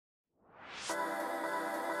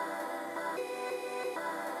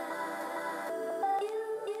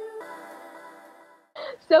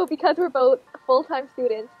So because we're both full-time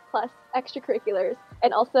students plus extracurriculars,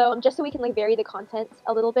 and also just so we can like vary the content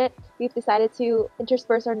a little bit, we've decided to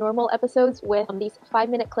intersperse our normal episodes with these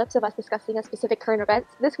 5-minute clips of us discussing a specific current event.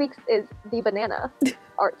 This week's is the banana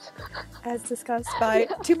art. As discussed by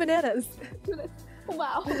two bananas.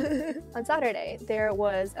 Wow. On Saturday, there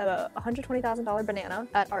was a $120,000 banana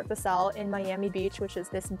at Art Basel in Miami Beach, which is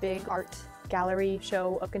this big art gallery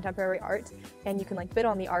show of contemporary art, and you can like bid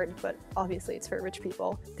on the art, but obviously it's for rich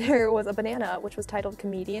people. There was a banana which was titled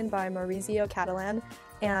Comedian by Maurizio Cattelan,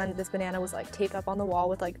 and this banana was like taped up on the wall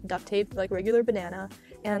with like duct tape, like regular banana,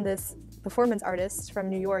 and this performance artist from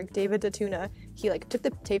New York, David Datuna, he like took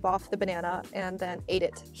the tape off the banana and then ate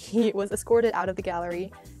it. He was escorted out of the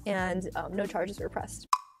gallery, and no charges were pressed.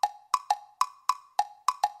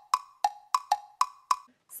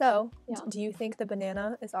 So, do you think the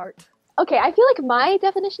banana is art? Okay, I feel like my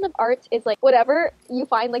definition of art is like whatever you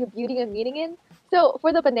find like beauty and meaning in. So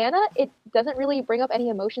for the banana, it doesn't really bring up any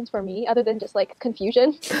emotions for me other than just like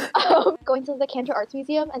confusion. Going to the Cantor Arts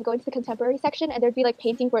Museum and going to the contemporary section, and there'd be like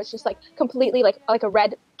paintings where it's just like completely like a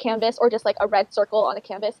red canvas or just like a red circle on a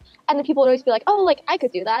canvas, and then people would always be like, oh, like I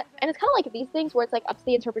could do that. And it's kind of like these things where it's like up to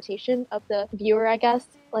the interpretation of the viewer, I guess.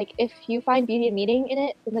 Like if you find beauty and meaning in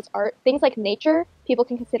it, then it's art. Things like nature, people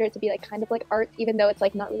can consider it to be like kind of like art, even though it's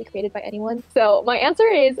like not really created by anyone. So my answer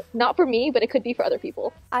is not for me, but it could be for other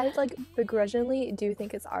people. I like begrudgingly do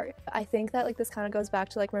think it's art. I think that like this kind of goes back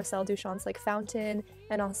to like Marcel Duchamp's like fountain,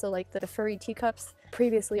 and also like the furry teacups.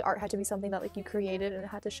 Previously, art had to be something that like you created, and it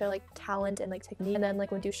had to show like talent and like technique. And then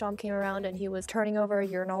like when Duchamp came around and he was turning over a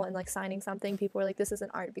urinal and like signing something, people were like, this isn't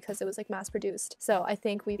art because it was like mass produced. So I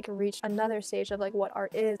think we can reach another stage of like what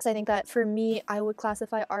art is. So I think that for me, I would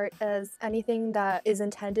classify art as anything that is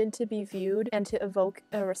intended to be viewed and to evoke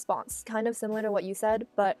a response. Kind of similar to what you said,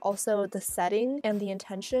 but also the setting and the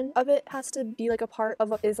intention of it has to be like a part of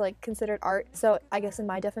what is like considered art. So I guess in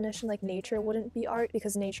my definition, like nature wouldn't be art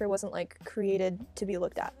because nature wasn't like created to be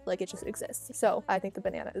looked at, like it just exists. So I think the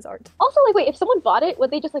banana is art. Also, like wait, if someone bought it,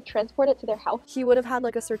 would they just like transport it to their house? He would have had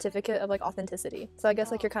like a certificate of like authenticity. So I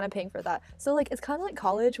guess like you're kind of paying for that. So like it's kind of like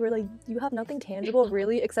college where like you have nothing tangible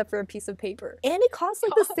really except for a piece of paper, and it costs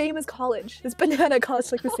like the same as college. This banana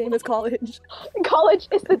costs like the same as college. College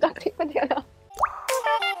is the duct tape banana.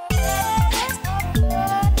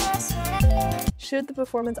 Should the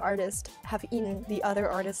performance artist have eaten the other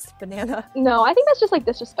artist's banana? No, I think that's just like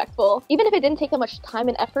disrespectful. Even if it didn't take that much time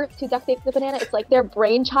and effort to duct tape the banana, it's like their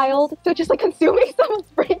brainchild. So just like consuming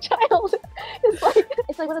someone's brainchild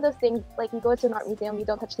it's like one of those things, like you go to an art museum, you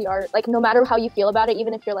don't touch the art. Like no matter how you feel about it,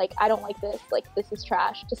 even if you're like, I don't like this, like this is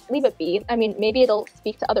trash, just leave it be. I mean, maybe it'll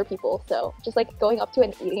speak to other people, so just like going up to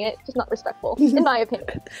it and eating it, just not respectful, in my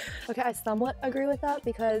opinion. Okay, I somewhat agree with that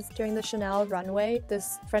because during the Chanel runway,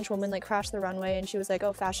 this French woman like crashed the runway and she was like,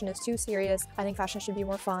 oh, fashion is too serious. I think fashion should be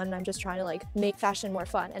more fun. I'm just trying to like make fashion more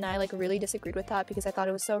fun. And I like really disagreed with that because I thought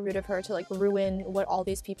it was so rude of her to like ruin what all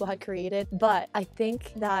these people had created. But I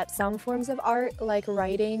think that some forms of art, like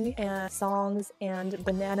writing and songs and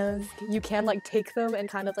bananas, you can like take them and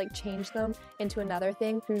kind of like change them into another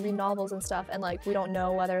thing. We read novels and stuff, and like we don't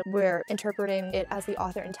know whether we're interpreting it as the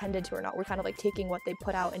author intended to or not. We're kind of like taking what they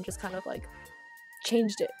put out and just kind of like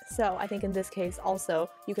changed it. So I think in this case also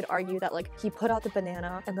you could argue that like he put out the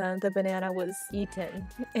banana and then the banana was eaten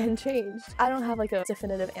and changed. I don't have like a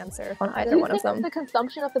definitive answer on either one of them. The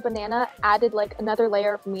consumption of the banana added like another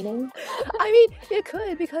layer of meaning? I mean, it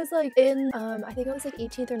could, because like in I think it was like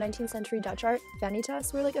 18th or 19th century Dutch art,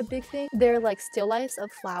 vanitas were like a big thing. They're like still lifes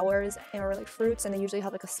of flowers or like fruits, and they usually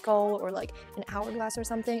have like a skull or like an hourglass or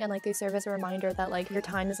something, and like they serve as a reminder that like your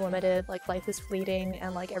time is limited, like life is fleeting,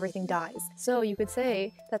 and like everything dies. So you could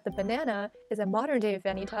say that the banana is a modern day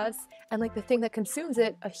vanitas, and like the thing that consumes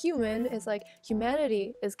it, a human, is like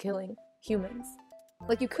humanity is killing humans.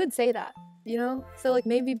 Like you could say that, you know? So like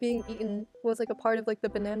maybe being eaten was like a part of like the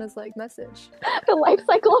banana's like message. The life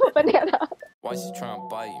cycle of a banana. Why she trying to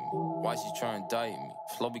bite me? Why she trying to diet me?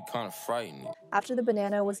 Flo be kind of frightening. After the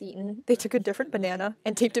banana was eaten, they took a different banana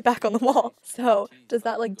and taped it back on the wall. So does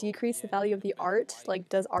that like decrease the value of the art? Like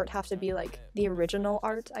does art have to be like the original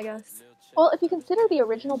art, I guess? Well, if you consider the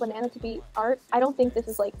original banana to be art, I don't think this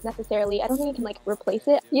is like necessarily, I don't think you can like replace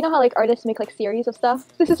it. You know how like artists make like series of stuff?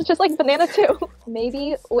 This is just like banana too.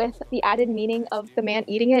 Maybe with the added meaning of the man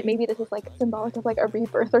eating it, maybe this is like symbolic of like a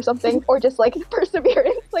rebirth or something, or just like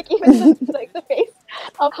perseverance, like even like the face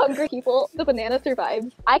of hungry people, the banana survives.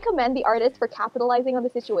 I commend the artists for capitalizing on the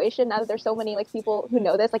situation now that there's so many like people who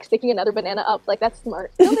know this, like sticking another banana up. Like, that's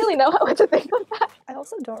smart. I don't really know what to think of that. I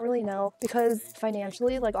also don't really know, because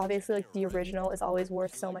financially, like obviously like the original is always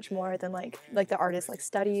worth so much more than like the artist like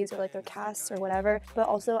studies or like their casts or whatever. But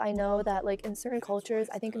also I know that like in certain cultures,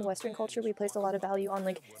 I think in Western culture we place a lot of value on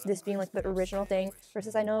like this being like the original thing,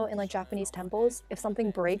 versus I know in like Japanese temples, if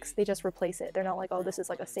something breaks they just replace it. They're not like, oh, this is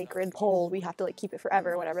like a sacred pole, we have to like keep it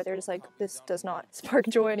forever or whatever. They're just like, this does not spark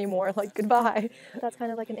joy anymore, like goodbye. That's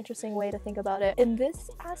kind of like an interesting way to think about it. In this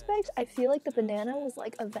aspect, I feel like the banana was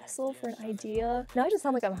like a vessel for an idea. Now I just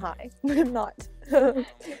sound like I'm high. I'm not.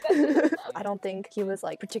 I don't think he was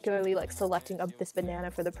like particularly like selecting up this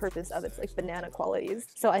banana for the purpose of its like banana qualities.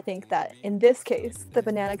 So I think that in this case, the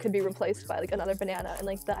banana could be replaced by like another banana, and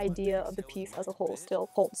like the idea of the piece as a whole still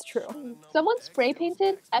holds true. Someone spray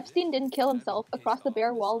painted "Epstein didn't kill himself" across the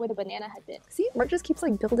bare wall where the banana had been. See, Mark just keeps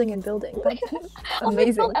like building and building. That's Also, they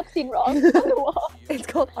amazing. spelled Epstein wrong on the wall. It's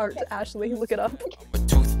called art, Ashley. Look it up. A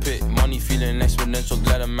toothpick, money feeling exponential,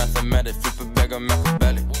 glitter mathematic, flip a bag of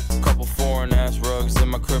Machiavelli. Couple foreign ass rugs in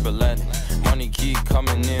my crib, Aladdin. Money keep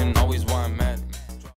coming in, always want